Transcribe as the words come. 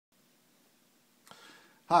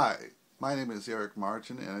Hi, my name is Eric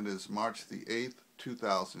Martin and it is March the 8th,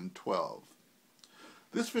 2012.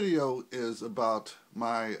 This video is about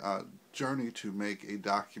my journey to make a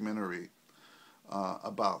documentary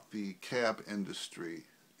about the cab industry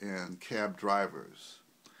and cab drivers.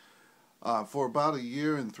 For about a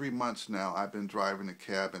year and 3 months now, I've been driving a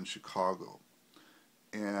cab in Chicago.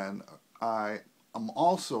 And I am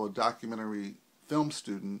also a documentary film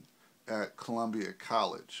student at Columbia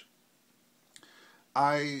College.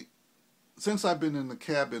 Since I've been in the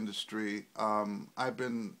cab industry, I've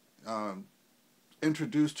been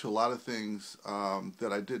introduced to a lot of things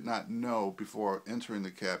that I did not know before entering the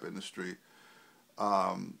cab industry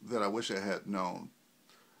that I wish I had known.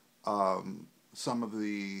 Some of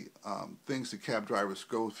the things that cab drivers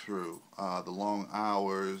go through, the long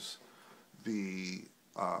hours, the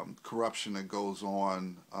corruption that goes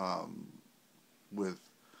on with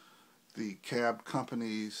the cab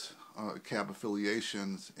companies, cab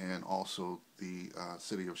affiliations, and also the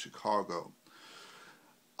city of Chicago.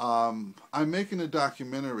 I'm making a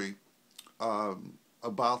documentary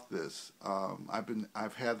about this.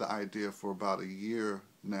 I've had the idea for about a year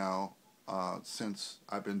now since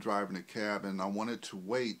I've been driving a cab, and I wanted to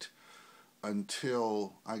wait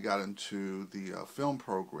until I got into the film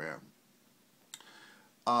program.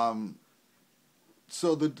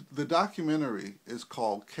 So the documentary is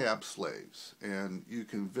called Cab Slaves, and you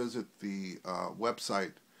can visit the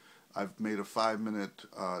website. I've made a 5-minute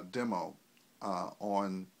demo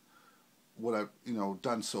on what I've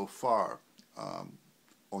done so far on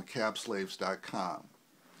cabslaves.com.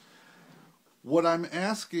 What I'm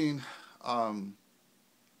asking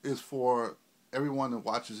is for everyone that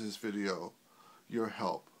watches this video your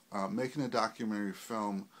help. Making a documentary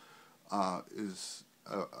film is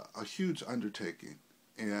a huge undertaking,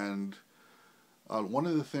 and one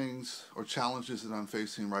of the things or challenges that I'm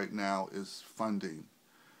facing right now is funding.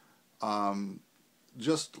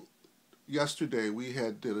 Just yesterday we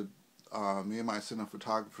did me and my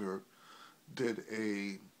cinematographer did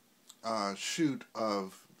a shoot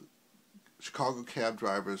of Chicago cab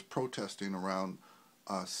drivers protesting around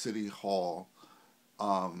City Hall,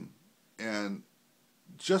 and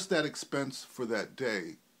just that expense for that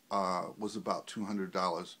day was about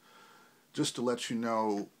 $200. Just to let you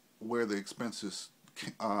know where the expenses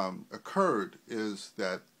occurred is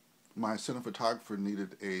that my cinematographer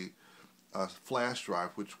needed a flash drive,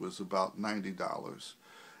 which was about $90.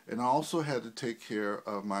 And I also had to take care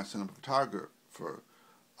of my cinematographer.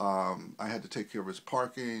 I had to take care of his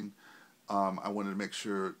parking. I wanted to make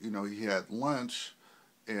sure he had lunch,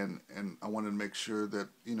 and I wanted to make sure that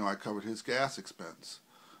I covered his gas expense.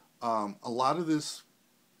 A lot of this,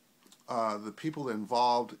 the people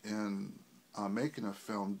involved in making a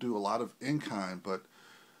film do a lot of in-kind, but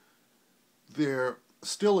there are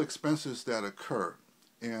still expenses that occur.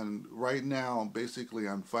 And right now, basically,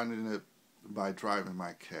 I'm funding it by driving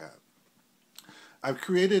my cab. I've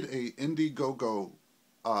created a Indiegogo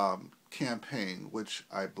campaign, which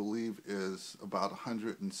I believe is about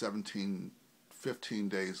 15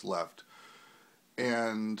 days left.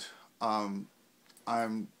 And I'm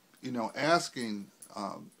asking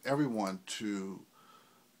everyone to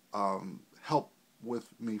help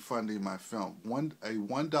with me funding my film. A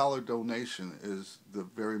 $1 donation is the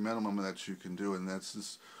very minimum that you can do, and that's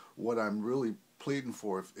just what I'm really pleading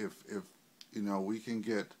for. If we can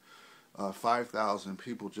get 5,000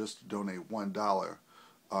 people just to donate $1,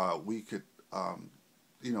 we could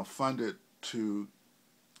fund it to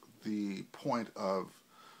the point of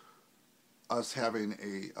us having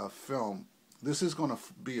a film. This is going to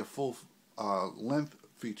be a full length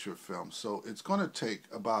feature film, so it's going to take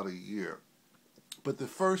about a year. But the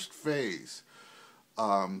first phase,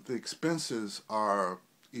 the expenses are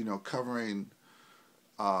covering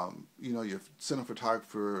your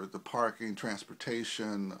cinematographer, the parking,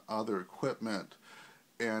 transportation, other equipment,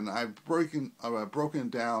 and I've broken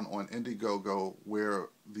down on Indiegogo where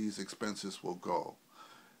these expenses will go.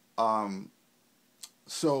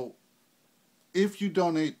 So if you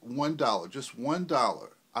donate $1, just $1,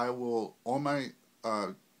 I will, on my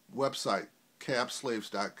website,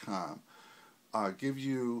 cabslaves.com, give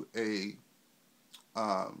you a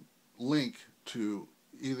link to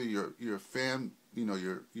either your fan,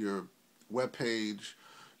 your web page,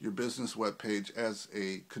 your business web page as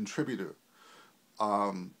a contributor,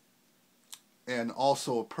 and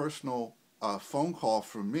also a personal phone call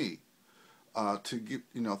from me to give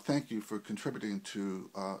thank you for contributing to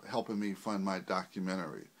helping me fund my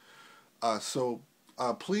documentary. So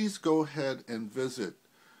please go ahead and visit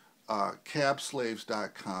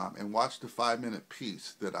cabslaves.com and watch the 5-minute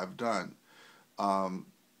piece that I've done.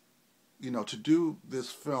 To do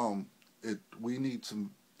this film, we need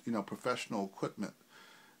some professional equipment.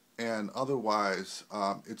 And otherwise,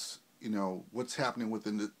 it's, what's happening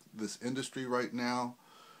within this industry right now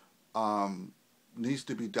needs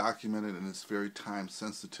to be documented, and it's very time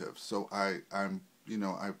sensitive. So I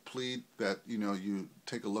plead that, you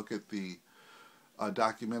take a look at the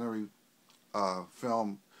documentary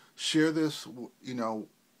film, share this,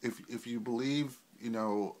 if you believe, in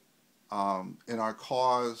our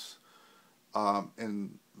cause,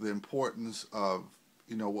 and the importance of,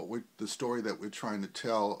 the story that we're trying to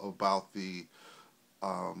tell about the,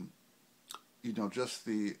 just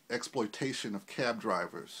the exploitation of cab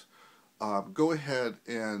drivers. Go ahead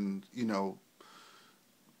and,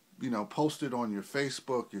 post it on your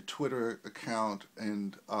Facebook, your Twitter account,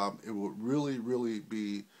 and it will really, really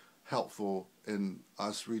be helpful in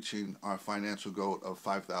us reaching our financial goal of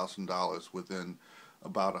 $5,000 within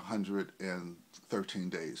about 113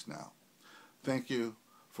 days now. Thank you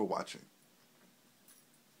for watching.